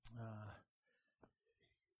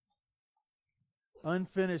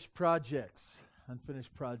Unfinished projects.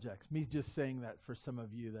 Unfinished projects. Me just saying that for some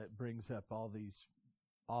of you, that brings up all these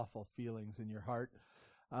awful feelings in your heart.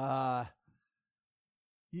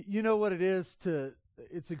 You know what it is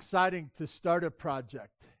it's exciting to start a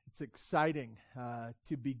project. It's exciting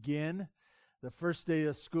to begin. The first day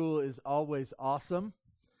of school is always awesome.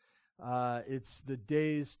 It's the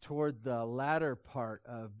days toward the latter part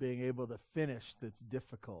of being able to finish that's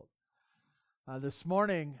difficult. This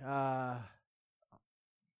morning,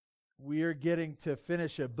 we are getting to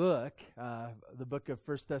finish a book, the book of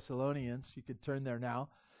 1 Thessalonians. You could turn there now.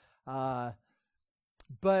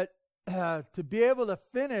 But to be able to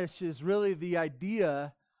finish is really the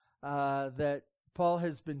idea that Paul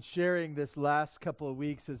has been sharing this last couple of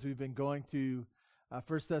weeks as we've been going through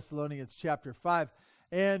 1 Thessalonians chapter 5.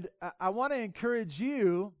 And I want to encourage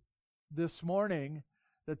you this morning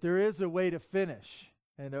that there is a way to finish,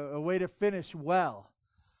 and a way to finish well,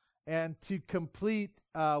 and to complete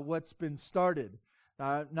what's been started.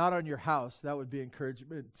 Not on your house. That would be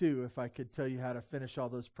encouragement too, if I could tell you how to finish all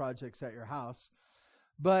those projects at your house.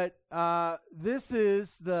 But this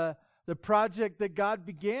is the project that God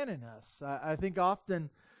began in us. I think often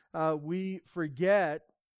we forget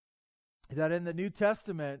that in the New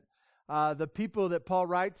Testament, the people that Paul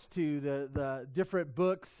writes to, the different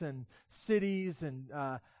books and cities, and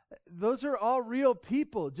those are all real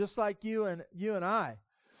people, just like you and I.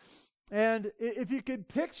 And if you could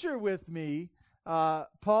picture with me,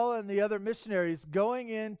 Paul and the other missionaries going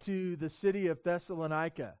into the city of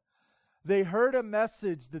Thessalonica. They heard a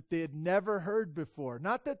message that they had never heard before.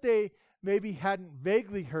 Not that they maybe hadn't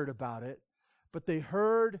vaguely heard about it, but they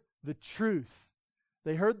heard the truth.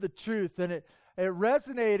 They heard the truth, and it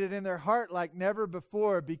resonated in their heart like never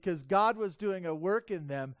before, because God was doing a work in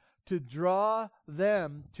them to draw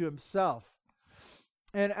them to Himself.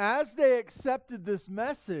 And as they accepted this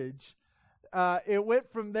message, it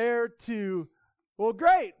went from there to, well,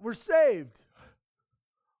 great, we're saved.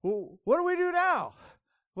 Well, what do we do now?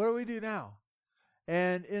 What do we do now?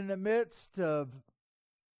 And in the midst of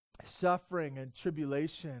suffering and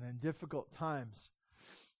tribulation and difficult times,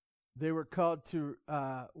 they were called to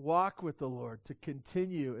walk with the Lord, to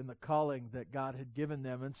continue in the calling that God had given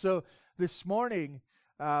them. And so this morning,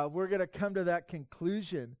 we're going to come to that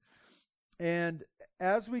conclusion. And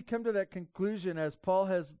as we come to that conclusion, as Paul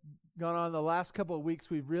has gone on the last couple of weeks,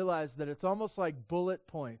 we've realized that it's almost like bullet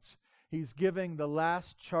points. He's giving the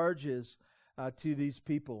last charges to these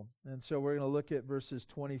people. And so we're going to look at verses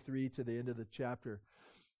 23 to the end of the chapter.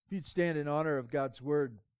 If you'd stand in honor of God's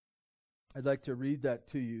word, I'd like to read that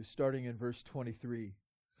to you, starting in verse 23. It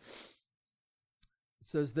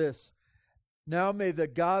says this: "Now may the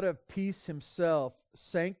God of peace Himself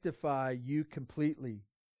sanctify you completely,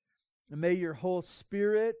 and may your whole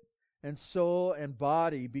spirit and soul and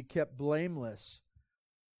body be kept blameless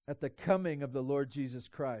at the coming of the Lord Jesus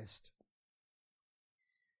Christ.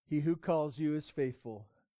 He who calls you is faithful.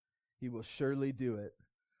 He will surely do it.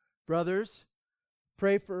 Brothers,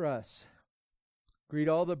 pray for us. Greet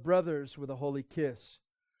all the brothers with a holy kiss.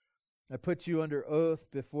 I put you under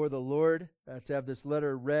oath before the Lord to have this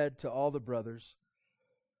letter read to all the brothers.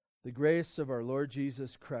 The grace of our Lord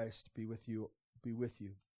Jesus Christ be with you.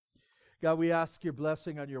 God, we ask your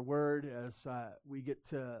blessing on your word as we get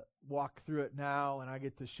to walk through it now, and I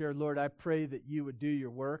get to share. Lord, I pray that you would do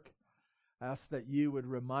your work. I ask that you would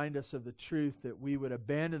remind us of the truth, that we would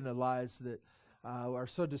abandon the lies that are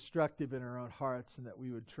so destructive in our own hearts, and that we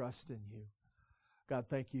would trust in you. God,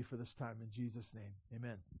 thank you for this time. In Jesus' name,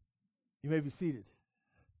 amen. You may be seated.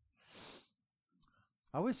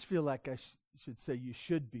 I always feel like I should say you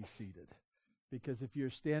should be seated, because if you're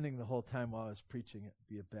standing the whole time while I was preaching, it'd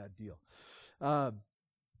be a bad deal.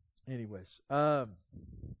 Anyways, what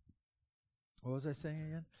was I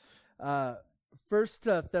saying again? 1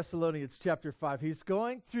 Thessalonians chapter 5. He's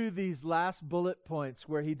going through these last bullet points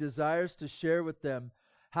where he desires to share with them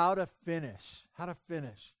how to finish.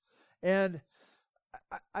 And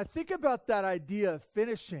I think about that idea of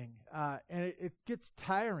finishing, and it gets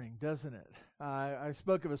tiring, doesn't it? I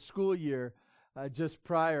spoke of a school year just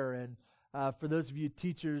prior, and for those of you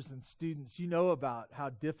teachers and students, you know about how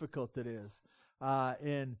difficult it is.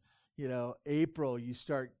 In April, you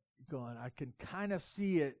start going, I can kind of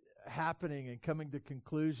see it happening and coming to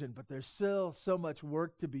conclusion, but there's still so much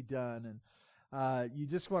work to be done, and you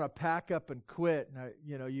just want to pack up and quit.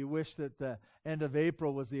 And you wish that the end of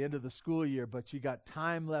April was the end of the school year, but you got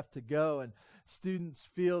time left to go, and students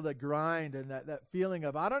feel the grind and that feeling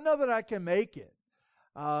of, I don't know that I can make it.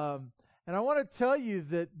 And I want to tell you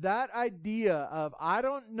that idea of, I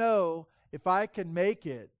don't know if I can make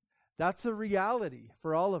it, that's a reality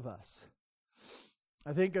for all of us.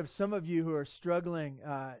 I think of some of you who are struggling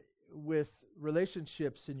with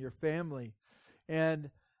relationships in your family. And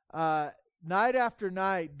night after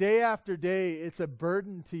night, day after day, it's a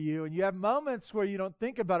burden to you. And you have moments where you don't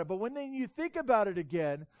think about it. But when then you think about it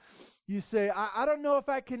again, you say, I don't know if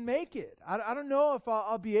I can make it. I don't know if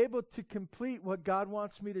I'll be able to complete what God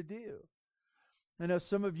wants me to do. I know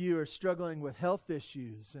some of you are struggling with health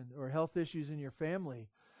issues or health issues in your family.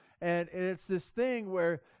 And it's this thing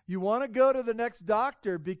where you want to go to the next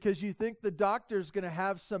doctor because you think the doctor's going to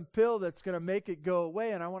have some pill that's going to make it go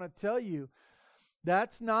away. And I want to tell you,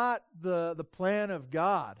 that's not the plan of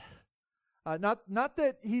God. Not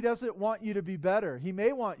that He doesn't want you to be better. He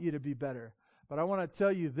may want you to be better. But I want to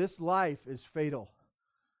tell you, this life is fatal.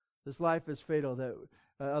 This life is fatal. That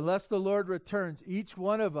unless the Lord returns, each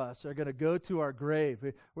one of us are going to go to our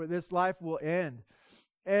grave, where this life will end.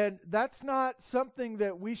 And that's not something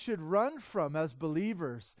that we should run from as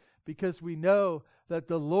believers, because we know that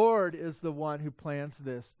the Lord is the one who plans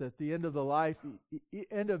this, that the end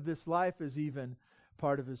of this life is even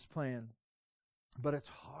part of His plan. But it's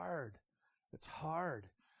hard. It's hard.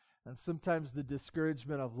 And sometimes the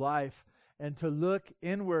discouragement of life, and to look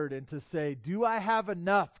inward and to say, do I have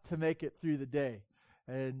enough to make it through the day?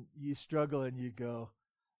 And you struggle and you go,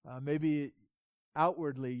 maybe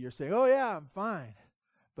outwardly you're saying, oh yeah, I'm fine.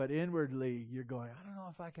 But inwardly, you're going, I don't know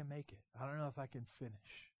if I can make it. I don't know if I can finish.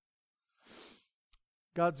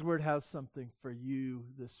 God's Word has something for you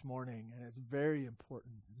this morning, and it's very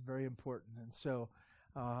important. It's very important. And so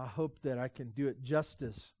I hope that I can do it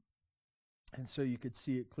justice, and so you could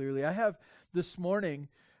see it clearly. I have this morning,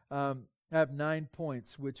 I have 9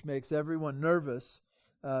 points, which makes everyone nervous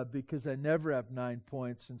because I never have 9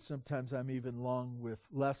 points, and sometimes I'm even long with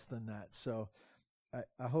less than that. So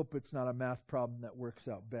I hope it's not a math problem that works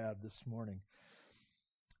out bad this morning.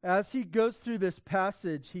 As he goes through this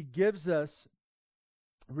passage, he gives us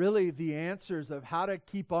really the answers of how to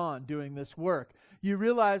keep on doing this work. You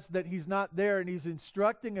realize that he's not there and he's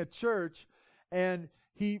instructing a church, and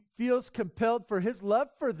he feels compelled for his love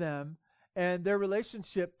for them and their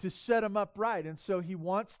relationship to set them up right. And so he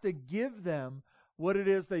wants to give them what it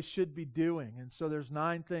is they should be doing. And so there's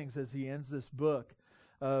 9 things as he ends this book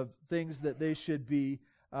of things that they should be.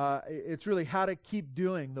 It's really how to keep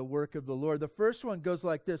doing the work of the Lord. The first one goes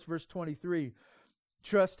like this, verse 23,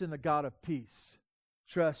 trust in the God of peace.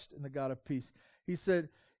 Trust in the God of peace. He said,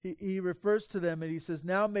 he refers to them and he says,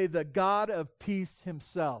 now may the God of peace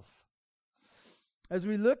Himself. As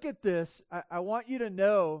we look at this, I want you to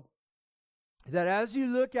know that as you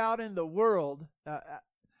look out in the world,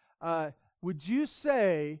 would you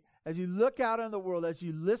say, as you look out in the world, as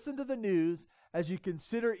you listen to the news, as you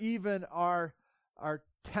consider even our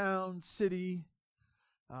town, city,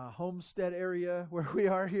 homestead area where we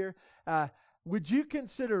are here, would you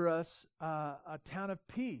consider us a town of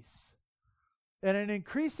peace and an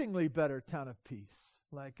increasingly better town of peace?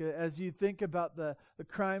 Like as you think about the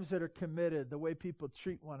crimes that are committed, the way people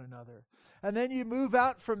treat one another. And then you move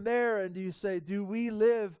out from there and you say, do we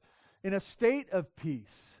live in a state of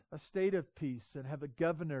peace and have a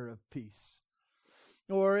governor of peace?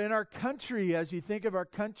 Or in our country, as you think of our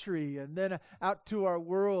country, and then out to our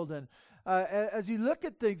world. And as you look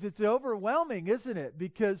at things, it's overwhelming, isn't it?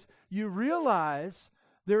 Because you realize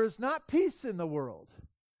there is not peace in the world.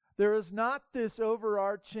 There is not this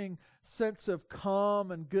overarching sense of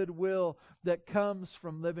calm and goodwill that comes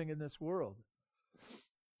from living in this world.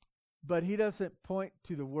 But he doesn't point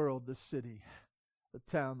to the world, the city, the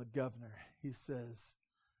town, the governor. He says,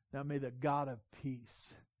 now may the God of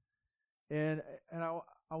peace. And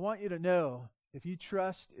I want you to know, if you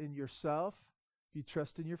trust in yourself, if you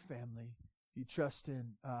trust in your family, if you trust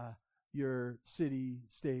in your city,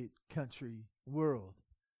 state, country, world,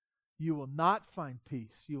 you will not find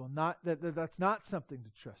peace. You will not. That's not something to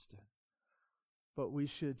trust in. But we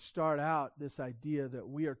should start out this idea that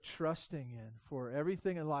we are trusting in for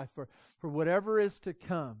everything in life, for whatever is to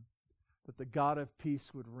come, that the God of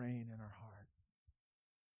peace would reign in our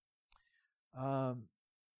heart.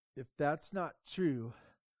 If that's not true,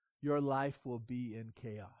 your life will be in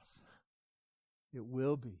chaos. It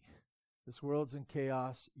will be. This world's in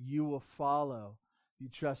chaos. You will follow. If you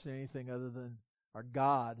trust in anything other than our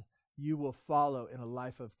God, you will follow in a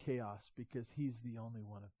life of chaos because He's the only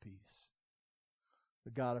one of peace.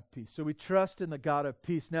 The God of peace. So we trust in the God of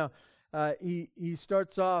peace. Now, he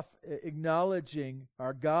starts off acknowledging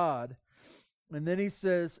our God, and then he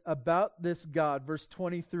says about this God, verse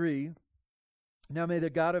 23, now may the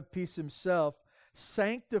God of peace Himself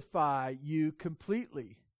sanctify you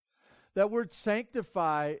completely. That word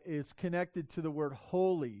sanctify is connected to the word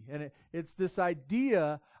holy. And it's this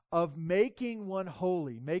idea of making one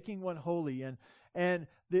holy, And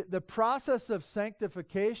the process of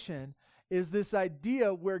sanctification is this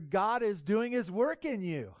idea where God is doing his work in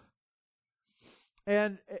you.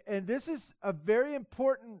 And this is a very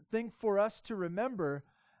important thing for us to remember,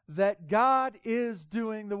 that God is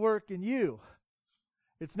doing the work in you.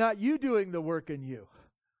 It's not you doing the work in you.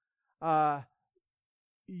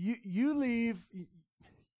 You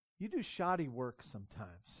do shoddy work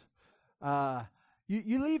sometimes.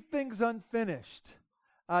 You leave things unfinished.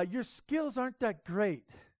 Your skills aren't that great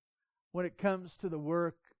when it comes to the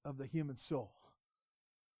work of the human soul.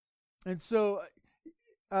 And so,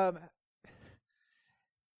 some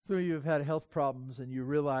of you have had health problems, and you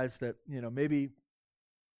realize that, maybe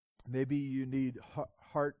you need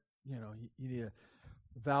heart, you need a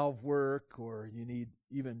valve work, or you need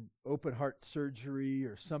even open heart surgery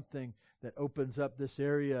or something that opens up this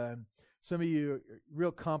area. And some of you are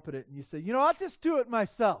real competent, and you say, I'll just do it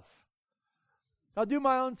myself. I'll do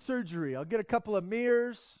my own surgery. I'll get a couple of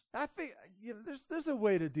mirrors. I think there's a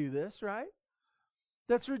way to do this, right?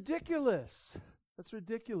 That's ridiculous. That's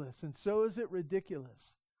ridiculous. And so is it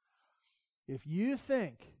ridiculous if you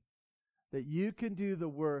think that you can do the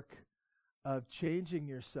work of changing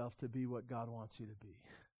yourself to be what God wants you to be.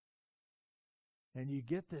 And you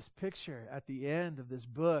get this picture at the end of this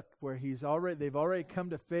book where they've already come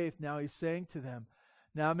to faith. Now he's saying to them,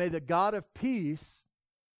 now may the God of peace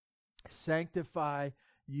sanctify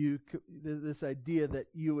you, this idea that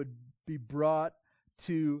you would be brought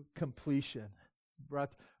to completion.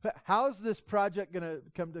 How is this project going to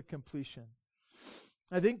come to completion?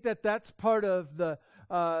 I think that's part of the,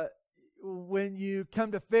 when you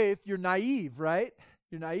come to faith, you're naive, right?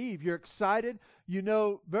 You're naive. You're excited. You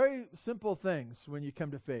know very simple things when you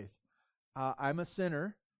come to faith. I'm a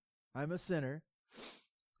sinner.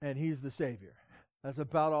 And he's the Savior. That's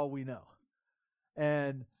about all we know.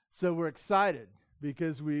 And so we're excited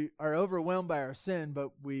because we are overwhelmed by our sin,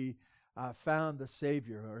 but we found the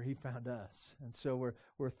Savior, or he found us. And so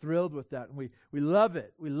we're thrilled with that. And we love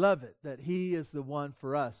it. We love it that he is the one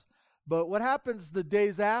for us. But what happens the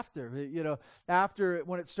days after,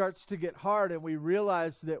 when it starts to get hard and we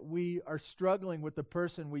realize that we are struggling with the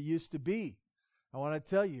person we used to be? I want to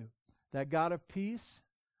tell you, that God of peace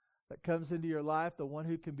that comes into your life, the one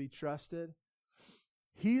who can be trusted,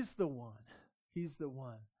 he's the one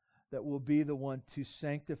that will be the one to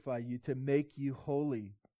sanctify you, to make you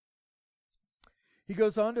holy. He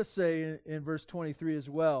goes on to say in verse 23 as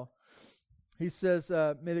well, he says,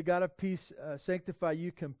 may the God of peace sanctify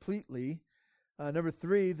you completely. Number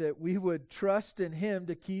 3, that we would trust in him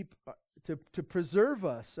to keep, to preserve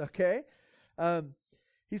us, okay?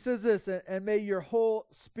 He says this, and may your whole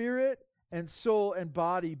spirit and soul and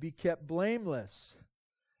body be kept blameless.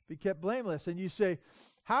 Be kept blameless. And you say,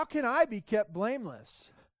 how can I be kept blameless?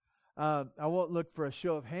 I won't look for a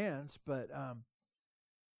show of hands, but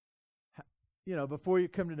before you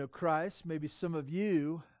come to know Christ, maybe some of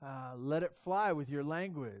you let it fly with your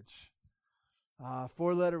language.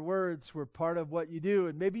 4-letter words were part of what you do,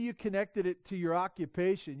 and maybe you connected it to your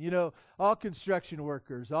occupation. All construction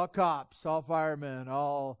workers, all cops, all firemen,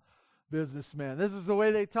 all businessmen. This is the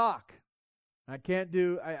way they talk. It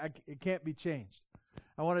can't be changed.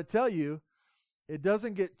 I want to tell you, it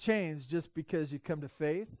doesn't get changed just because you come to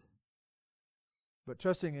faith, but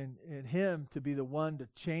trusting in him to be the one to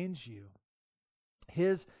change you.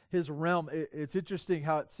 His realm, it's interesting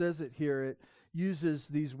how it says it here. It uses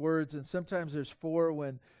these words, and sometimes there's 4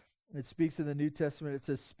 when it speaks in the New Testament. It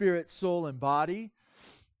says spirit, soul, and body.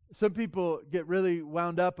 Some people get really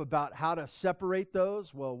wound up about how to separate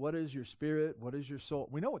those. Well, what is your spirit? What is your soul?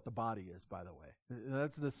 We know what the body is, by the way.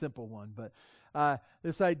 That's the simple one. But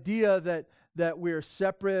this idea that we're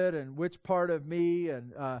separate, and which part of me,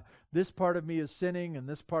 and this part of me is sinning and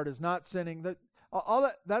this part is not sinning.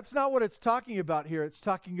 That's not what it's talking about here. It's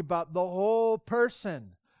talking about the whole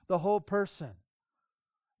person. The whole person.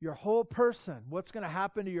 Your whole person. What's going to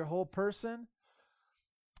happen to your whole person?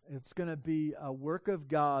 It's going to be a work of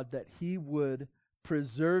God that he would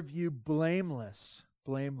preserve you blameless.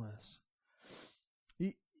 Blameless.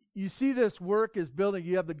 You see this work is building.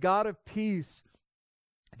 You have the God of peace,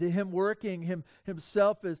 to him working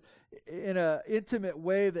himself is in an intimate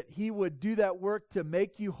way, that he would do that work to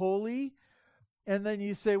make you holy. And then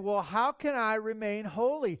you say, well, how can I remain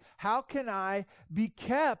holy? How can I be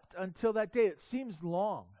kept until that day? It seems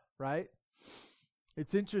long, right?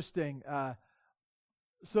 It's interesting.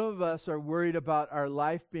 Some of us are worried about our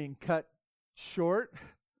life being cut short,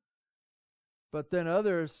 but then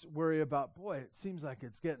others worry about, boy, it seems like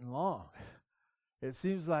it's getting long. It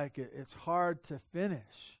seems like it's hard to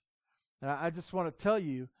finish. And I just want to tell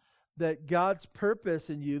you that God's purpose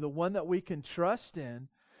in you, the one that we can trust in,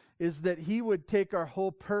 is that He would take our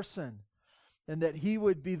whole person and that He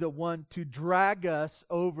would be the one to drag us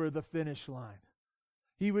over the finish line.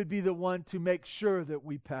 He would be the one to make sure that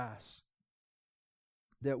we pass,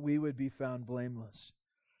 that we would be found blameless.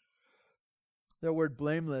 That word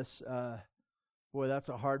blameless, boy, that's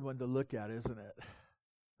a hard one to look at, isn't it?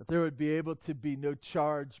 That there would be able to be no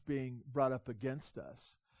charge being brought up against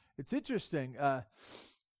us. It's interesting. I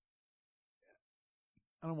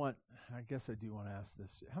guess I do want to ask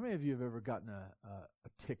this. How many of you have ever gotten a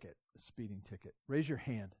ticket, a speeding ticket? Raise your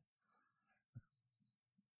hand.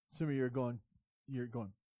 Some of you are going,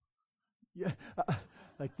 yeah,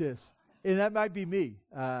 like this. And that might be me.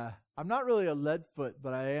 I'm not really a lead foot,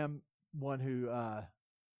 but I am one who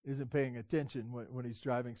isn't paying attention when he's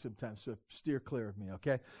driving sometimes, so steer clear of me,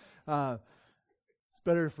 okay? It's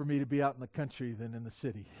better for me to be out in the country than in the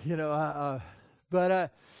city,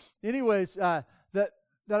 But anyways,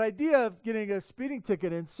 that idea of getting a speeding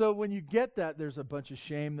ticket, and so when you get that, there's a bunch of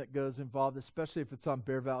shame that goes involved, especially if it's on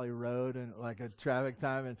Bear Valley Road and like a traffic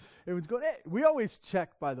time, and everyone's going, hey, we always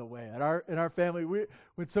check, by the way, in our family,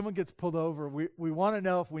 when someone gets pulled over, we want to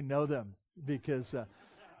know if we know them, because I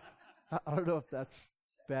don't know if that's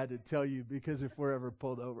bad to tell you, because if we're ever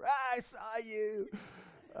pulled over, I saw you.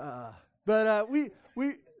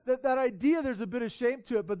 That idea, there's a bit of shame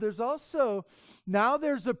to it, but there's also, now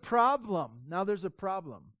there's a problem.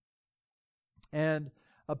 And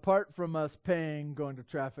apart from us paying, going to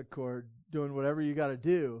traffic court, doing whatever you got to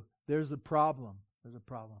do, there's a problem.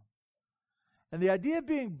 And the idea of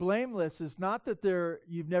being blameless is not that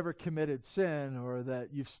you've never committed sin or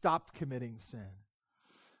that you've stopped committing sin,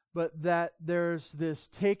 but that there's this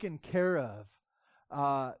taken care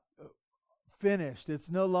of, finished. It's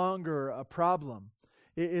no longer a problem.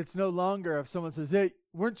 It's no longer if someone says, hey,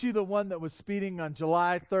 weren't you the one that was speeding on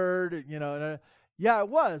July 3rd? Yeah, it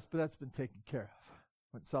was, but that's been taken care of.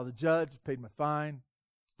 Went and saw the judge, paid my fine.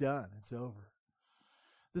 It's done. It's over.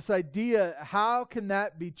 This idea, how can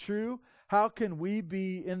that be true? How can we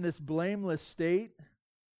be in this blameless state?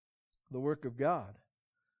 The work of God.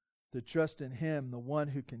 To trust in Him, the one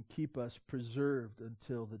who can keep us preserved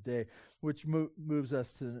until the day. Which moves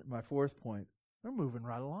us to my fourth point. We're moving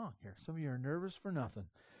right along here. Some of you are nervous for nothing.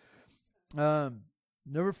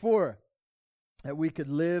 Number 4, that we could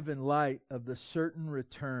live in light of the certain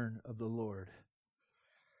return of the Lord.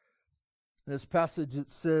 In this passage it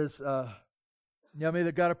says, now may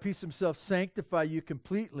the God of peace Himself sanctify you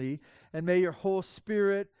completely, and may your whole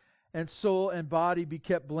spirit and soul and body be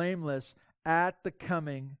kept blameless at the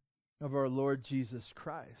coming of our Lord Jesus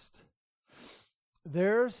Christ.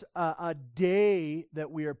 There's a day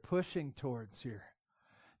that we are pushing towards here.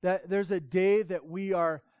 That there's a day that we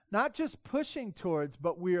are not just pushing towards,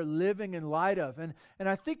 but we are living in light of. And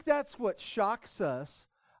I think that's what shocks us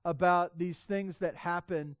about these things that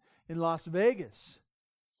happen in Las Vegas,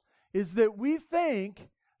 is that we think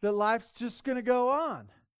that life's just going to go on,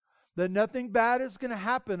 that nothing bad is going to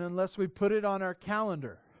happen unless we put it on our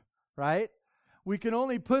calendar, right? We can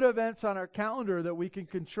only put events on our calendar that we can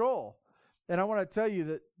control. And I want to tell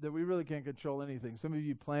you that we really can't control anything. Some of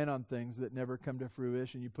you plan on things that never come to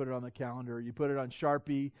fruition. You put it on the calendar, you put it on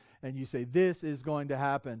Sharpie, and you say, this is going to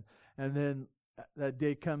happen. And then that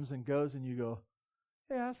day comes and goes, and you go,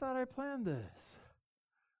 hey, I thought I planned this.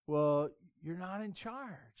 Well, you're not in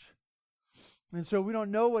charge. And so we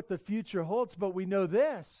don't know what the future holds, but we know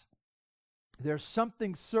this. There's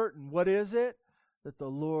something certain. What is it? That the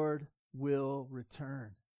Lord will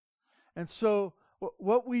return. And so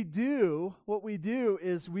what we do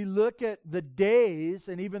is we look at the days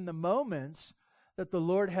and even the moments that the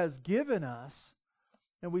Lord has given us,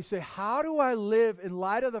 and we say, how do I live in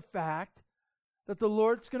light of the fact that the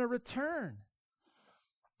Lord's going to return?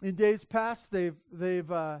 In days past,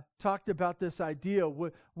 they've talked about this idea.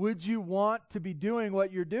 Would you want to be doing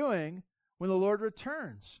what you're doing when the Lord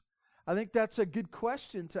returns? I think that's a good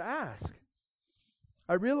question to ask.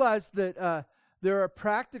 I realize that there are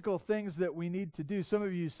practical things that we need to do. Some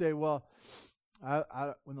of you say, well,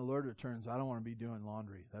 when the Lord returns, I don't want to be doing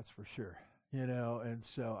laundry. That's for sure. And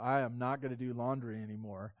so I am not going to do laundry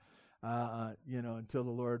anymore, until the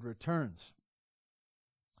Lord returns.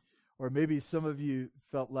 Or maybe some of you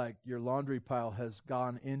felt like your laundry pile has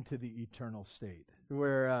gone into the eternal state,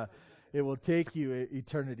 where it will take you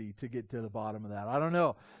eternity to get to the bottom of that. I don't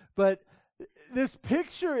know. But this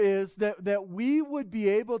picture is that we would be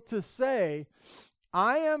able to say,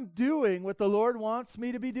 I am doing what the Lord wants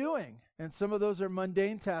me to be doing. And some of those are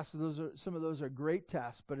mundane tasks. Some of those are great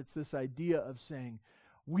tasks. But it's this idea of saying,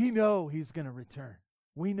 we know He's going to return.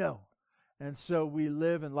 We know. And so we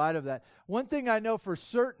live in light of that. One thing I know for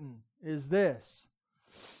certain is this,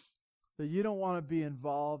 that you don't want to be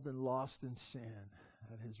involved and lost in sin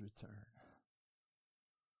at His return.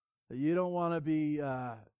 That you don't want to be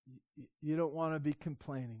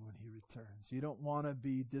complaining when He returns. You don't want to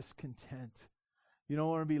be discontent. You don't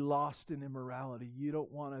want to be lost in immorality. You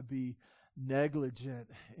don't want to be negligent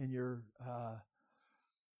in your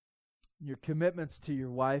commitments to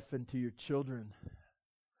your wife and to your children.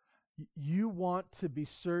 You want to be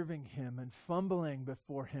serving Him and fumbling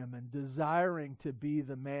before Him and desiring to be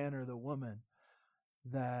the man or the woman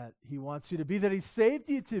that He wants you to be, that He saved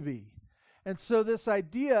you to be. And so this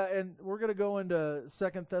idea, and we're going to go into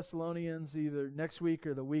 2 Thessalonians either next week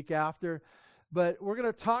or the week after, but we're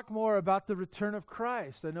going to talk more about the return of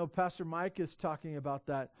Christ. I know Pastor Mike is talking about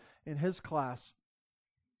that in his class.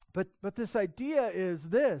 But this idea is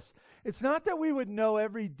this. It's not that we would know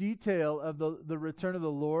every detail of the return of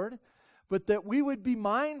the Lord, but that we would be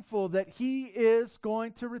mindful that He is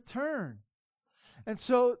going to return. And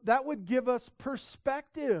so that would give us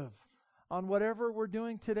perspective on whatever we're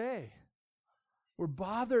doing today. We're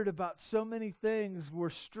bothered about so many things. We're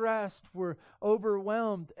stressed. We're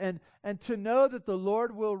overwhelmed. And to know that the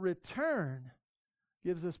Lord will return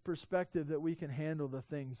gives us perspective that we can handle the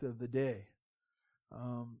things of the day.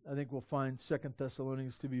 I think we'll find 2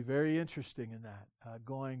 Thessalonians to be very interesting in that,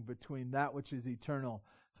 going between that which is eternal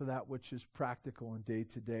to that which is practical and day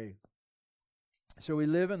to day. So we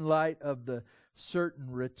live in light of the certain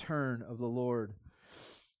return of the Lord.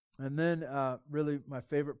 And then really my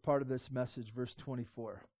favorite part of this message, verse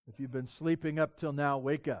 24. If you've been sleeping up till now,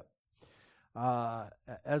 wake up.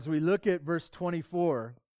 As we look at verse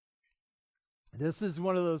 24, this is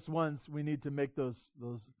one of those ones we need to make those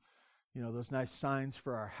nice signs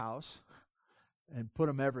for our house and put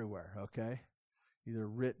them everywhere, okay? Either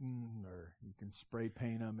written or you can spray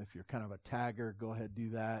paint them. If you're kind of a tagger, go ahead, do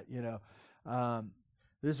that,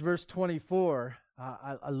 This verse 24,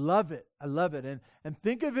 I love it. I love it. And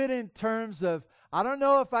think of it in terms of, I don't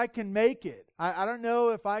know if I can make it. I don't know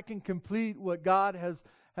if I can complete what God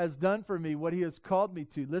has done for me, what He has called me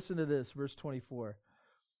to. Listen to this, verse 24.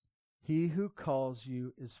 He who calls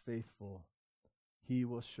you is faithful. He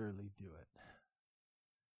will surely do it.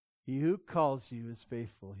 He who calls you is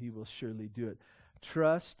faithful. He will surely do it.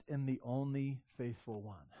 Trust in the only faithful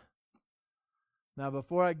one. Now,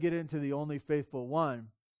 before I get into the only faithful one,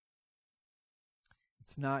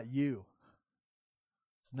 it's not you.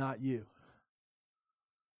 It's not you.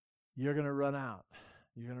 You're going to run out.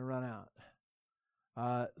 You're going to run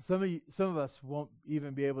out. Some of us won't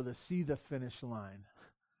even be able to see the finish line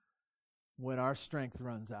when our strength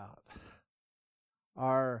runs out.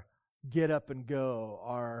 Our get up and go,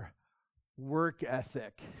 our work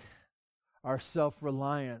ethic, our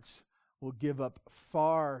self-reliance will give up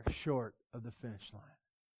far short of the finish line.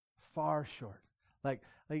 Far short. Like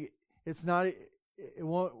it's not, it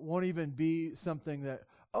won't even be something that,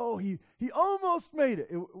 oh, he almost made it.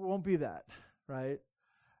 It won't be that, right?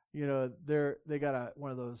 They got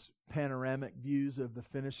one of those panoramic views of the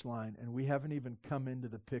finish line, and we haven't even come into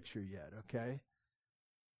the picture yet, okay?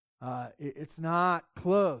 It's not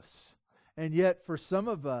close. And yet, for some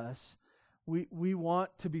of us, we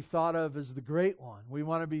want to be thought of as the great one. We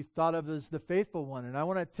want to be thought of as the faithful one. And I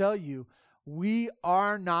want to tell you, we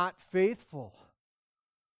are not faithful.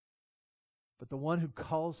 But the one who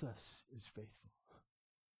calls us is faithful.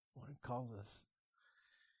 The one who calls us.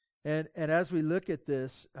 And as we look at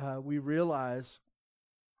this, we realize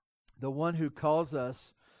the one who calls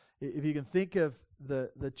us, if you can think of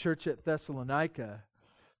the church at Thessalonica,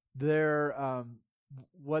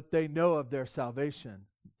 what they know of their salvation.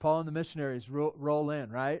 Paul and the missionaries roll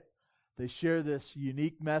in, right? They share this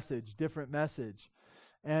unique message, different message.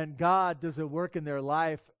 And God does a work in their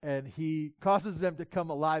life, and He causes them to come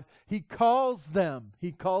alive. He calls them.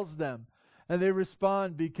 And they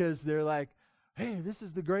respond because they're like, hey, this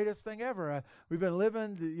is the greatest thing ever. We've been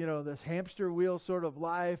living, this hamster wheel sort of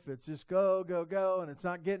life. It's just go, go, go, and it's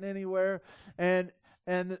not getting anywhere. And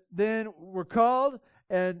then we're called,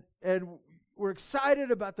 and we're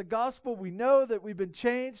excited about the gospel. We know that we've been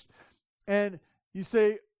changed. And you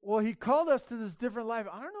say, well, He called us to this different life.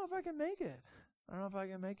 I don't know if I can make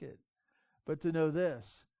it. But to know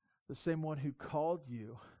this, the same one who called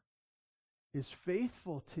you is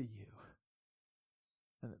faithful to you.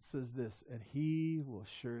 And it says this, and He will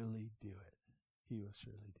surely do it. He will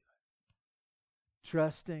surely do it.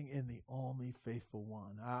 Trusting in the only faithful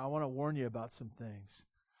one. I want to warn you about some things.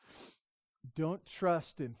 Don't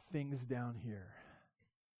trust in things down here.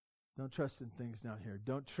 Don't trust in things down here.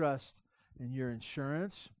 Don't trust in your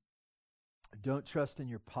insurance. Don't trust in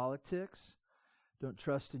your politics. Don't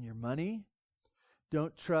trust in your money.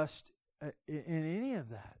 Don't trust in any of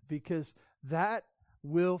that, because that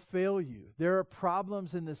will fail you. There are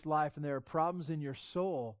problems in this life, and there are problems in your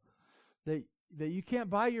soul that you can't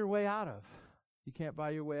buy your way out of. You can't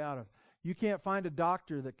buy your way out of. You can't find a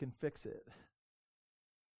doctor that can fix it.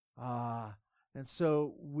 And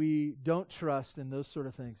so we don't trust in those sort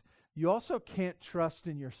of things. You also can't trust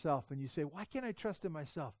in yourself. And you say, why can't I trust in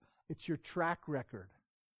myself? It's your track record.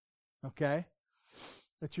 Okay?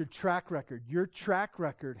 It's your track record. Your track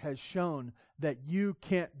record has shown that you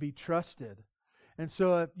can't be trusted. And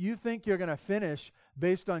so if you think you're going to finish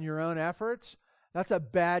based on your own efforts, that's a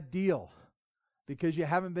bad deal, because you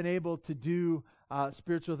haven't been able to do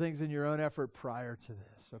spiritual things in your own effort prior to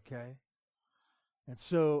this, okay? And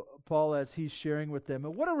so Paul, as he's sharing with them,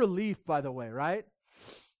 and what a relief, by the way, right?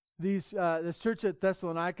 This church at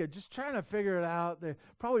Thessalonica, just trying to figure it out. They're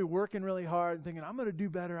probably working really hard and thinking, I'm going to do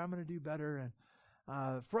better,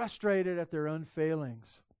 and frustrated at their own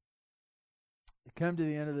failings. They come to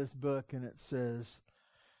the end of this book, and it says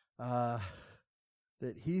that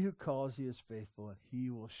he who calls you is faithful, and he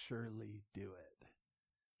will surely do it.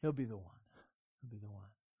 He'll be the one. He'll be the one.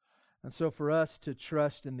 And so for us to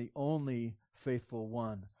trust in the only faithful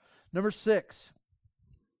one. Number 6,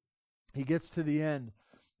 he gets to the end,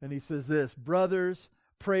 and he says this, brothers,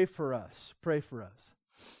 pray for us. Pray for us.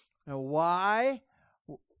 Now, why?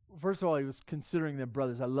 First of all, he was considering them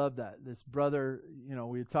brothers. I love that. This brother,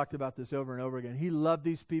 we had talked about this over and over again. He loved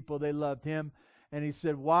these people. They loved him. And he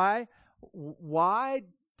said, why? Why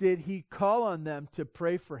did he call on them to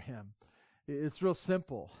pray for him? It's real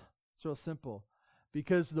simple. It's real simple.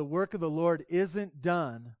 Because the work of the Lord isn't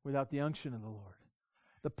done without the unction of the Lord.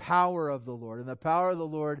 The power of the Lord. And the power of the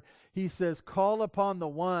Lord, he says, call upon the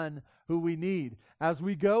one who we need. As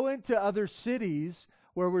we go into other cities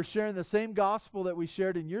where we're sharing the same gospel that we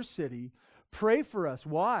shared in your city, pray for us.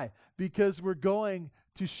 Why? Because we're going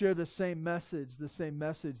to share the same message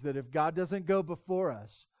that if God doesn't go before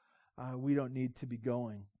us, we don't need to be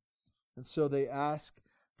going. And so they ask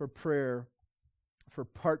for prayer for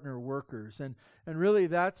partner workers. And really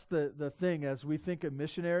that's the thing. As we think of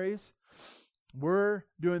missionaries, we're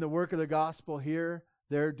doing the work of the gospel here,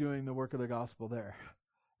 they're doing the work of the gospel there.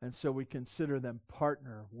 And so we consider them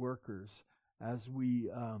partner workers as we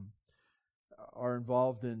are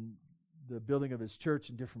involved in the building of his church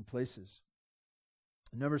in different places.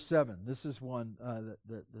 Number 7, this is one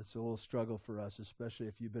that's a little struggle for us, especially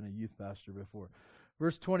if you've been a youth pastor before.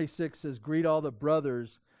 Verse 26 says, greet all the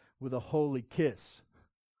brothers with a holy kiss.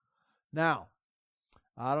 Now,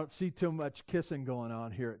 I don't see too much kissing going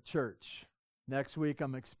on here at church. Next week,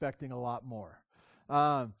 I'm expecting a lot more.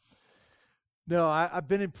 No, I've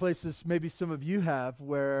been in places, maybe some of you have,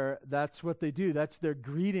 where that's what they do. That's their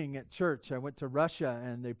greeting at church. I went to Russia,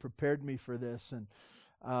 and they prepared me for this. And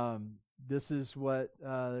this is what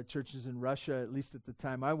the churches in Russia, at least at the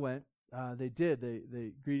time I went, they did.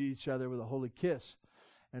 They greeted each other with a holy kiss.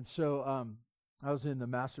 And so I was in the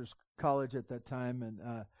master's college at that time,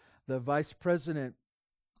 and the vice president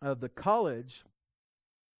of the college,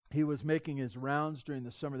 he was making his rounds during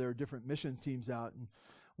the summer. There were different mission teams out, and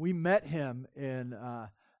we met him in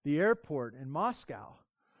the airport in Moscow.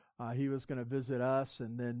 He was going to visit us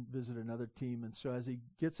and then visit another team. And so as he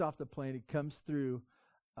gets off the plane, he comes through.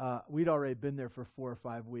 We'd already been there for 4 or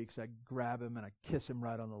 5 weeks. I grab him and I kiss him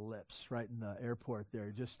right on the lips, right in the airport there,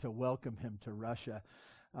 just to welcome him to Russia.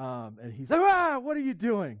 And he's like, what are you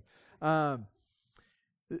doing?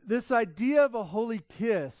 This idea of a holy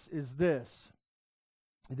kiss is this,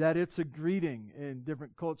 that it's a greeting. In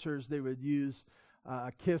different cultures, they would use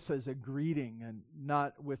a kiss as a greeting and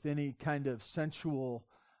not with any kind of sensual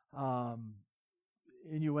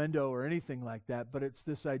innuendo or anything like that, but it's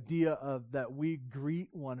this idea of that we greet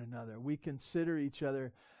one another. We consider each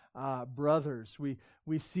other brothers.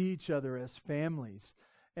 We see each other as families.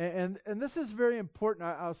 And this is very important.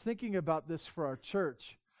 I was thinking about this for our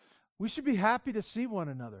church. We should be happy to see one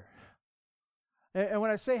another. And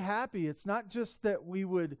when I say happy, it's not just that we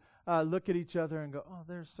would look at each other and go, oh,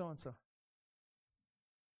 there's so-and-so.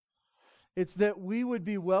 It's that we would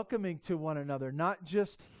be welcoming to one another, not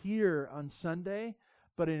just here on Sunday,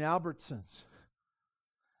 but in Albertsons,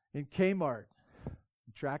 in Kmart,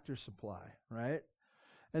 in Tractor Supply, right?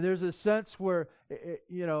 And there's a sense where,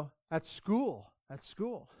 at school,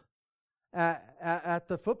 at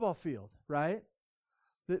the football field, right?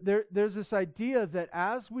 There's this idea that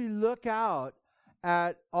as we look out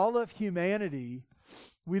at all of humanity,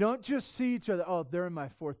 we don't just see each other, oh, they're in my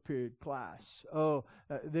 4th period class. Oh,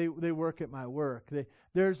 they work at my work.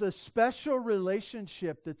 There's a special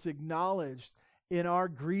relationship that's acknowledged in our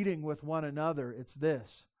greeting with one another. It's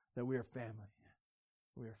this, that we are family.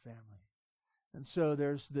 We are family. And so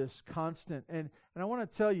there's this constant, and I want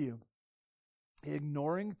to tell you,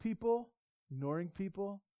 ignoring people,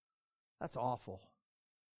 that's awful.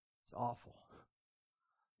 It's awful.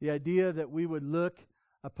 The idea that we would look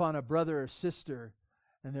upon a brother or sister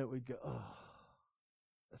and that we'd go, oh,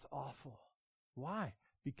 that's awful. Why?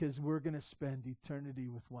 Because we're going to spend eternity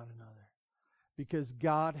with one another. Because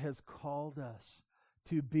God has called us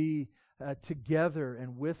to be together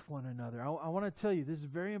and with one another. I want to tell you, this is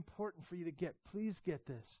very important for you to get. Please get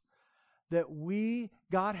this. That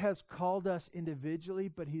God has called us individually,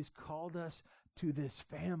 but He's called us to this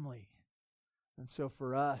family. And so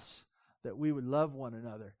for us, that we would love one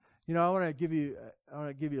another. You know, I want to give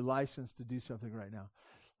you license to do something right now.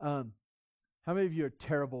 How many of you are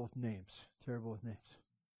terrible with names?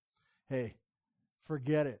 Hey,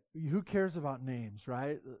 forget it. Who cares about names,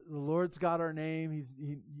 right? The Lord's got our name.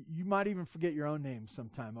 You might even forget your own name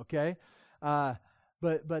sometime, okay?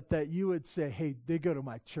 But that you would say, hey, they go to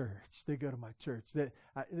my church.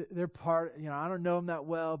 They're part. You know, I don't know them that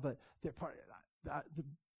well, but they're part.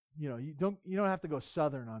 You know, you don't have to go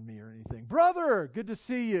Southern on me or anything. Brother, good to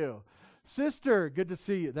see you. Sister, good to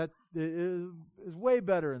see you. That is way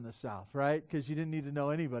better in the South, right? Because you didn't need to know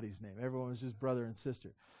anybody's name. Everyone was just brother and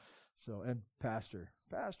sister. So, and pastor,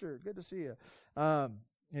 good to see you.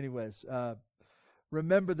 Anyways,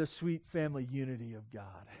 remember the sweet family unity of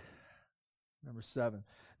God. Number 7.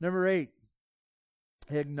 Number 8,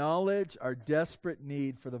 acknowledge our desperate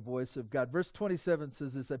need for the voice of God. Verse 27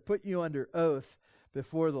 says this, I put you under oath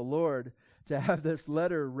before the Lord to have this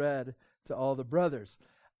letter read to all the brothers.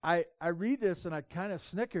 I read this and I kind of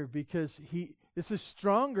snicker because this is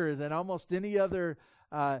stronger than almost any other.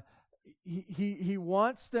 He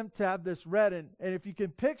wants them to have this read, and if you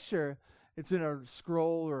can picture, it's in a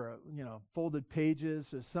scroll or folded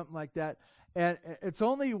pages or something like that, and it's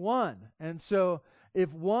only one. And so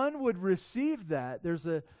if one would receive that, there's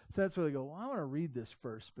a sense where they go, well, I want to read this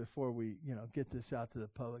first before we get this out to the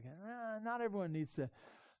public. Not everyone needs to,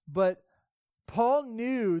 but Paul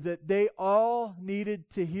knew that they all needed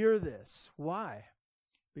to hear this. Why?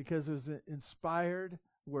 Because it was an inspired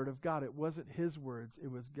word of God. It wasn't his words, it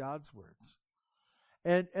was God's words.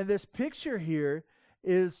 And this picture here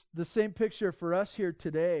is the same picture for us here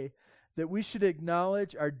today, that we should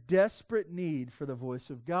acknowledge our desperate need for the voice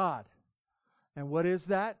of God. And what is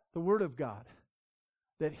that? The Word of God.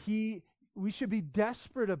 That we should be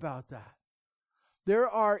desperate about that. There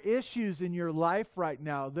are issues in your life right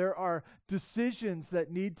now. There are decisions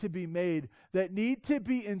that need to be made, that need to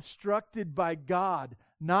be instructed by God,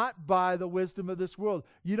 not by the wisdom of this world.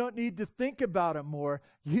 You don't need to think about it more.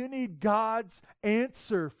 You need God's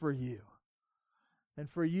answer for you. And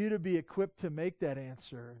for you to be equipped to make that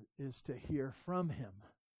answer is to hear from Him,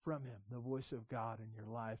 the voice of God in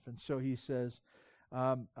your life. And so he says,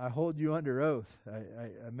 I hold you under oath.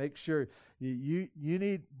 I make sure you're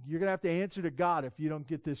going to have to answer to God if you don't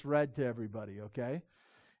get this read to everybody, okay?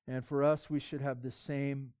 And for us, we should have the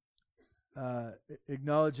same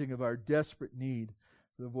acknowledging of our desperate need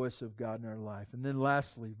for the voice of God in our life. And then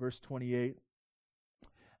lastly, verse 28,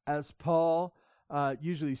 as Paul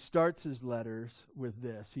usually starts his letters with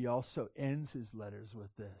this, he also ends his letters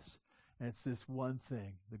with this. And it's this one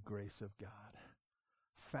thing, the grace of God,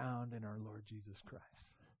 found in our Lord Jesus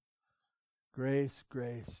Christ. Grace,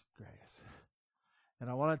 grace, grace.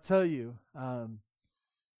 And I want to tell you,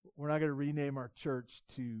 we're not going to rename our church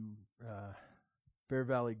to Bear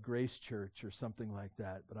Valley Grace Church or something like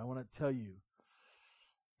that, but I want to tell you,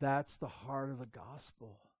 that's the heart of the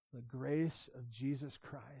gospel, the grace of Jesus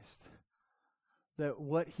Christ. That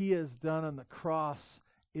what He has done on the cross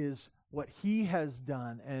is what He has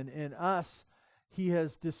done, and in us, He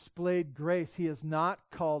has displayed grace. He has not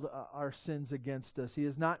called our sins against us. He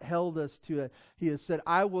has not held us to it. He has said,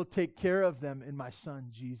 I will take care of them in my Son,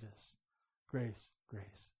 Jesus. Grace,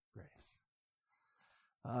 grace, grace.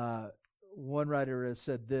 One writer has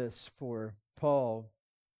said this for Paul,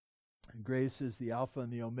 grace is the Alpha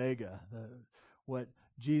and the Omega. What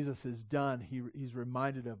Jesus has done, he's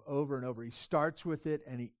reminded of over and over. He starts with it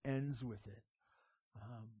and he ends with it.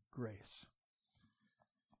 Grace.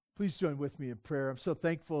 Please join with me in prayer. I'm so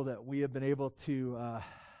thankful that we have been able to,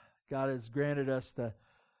 God has granted us the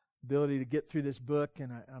ability to get through this book,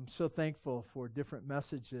 and I'm so thankful for different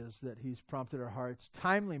messages that He's prompted our hearts,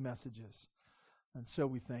 timely messages, and so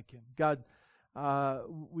we thank Him. God,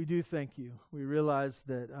 we do thank You. We realize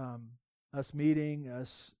that us meeting,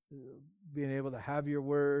 us being able to have Your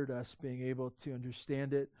Word, us being able to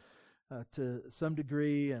understand it to some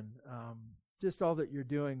degree, and just all that You're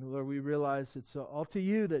doing, Lord, we realize it's all to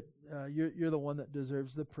You, that you're the one that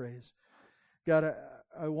deserves the praise. God,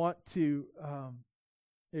 I want to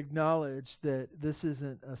acknowledge that this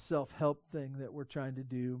isn't a self-help thing that we're trying to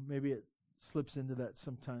do. Maybe it slips into that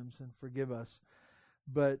sometimes, and forgive us.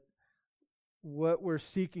 But what we're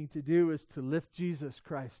seeking to do is to lift Jesus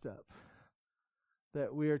Christ up.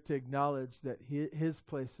 That we are to acknowledge that His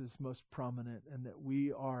place is most prominent, and that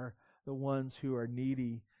we are the ones who are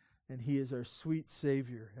needy, and He is our sweet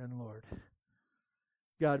Savior and Lord.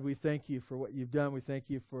 God, we thank You for what You've done. We thank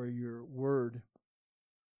You for Your word.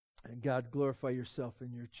 And God, glorify Yourself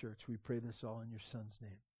in Your church. We pray this all in Your Son's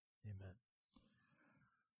name. Amen.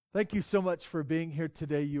 Thank you so much for being here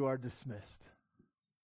today. You are dismissed.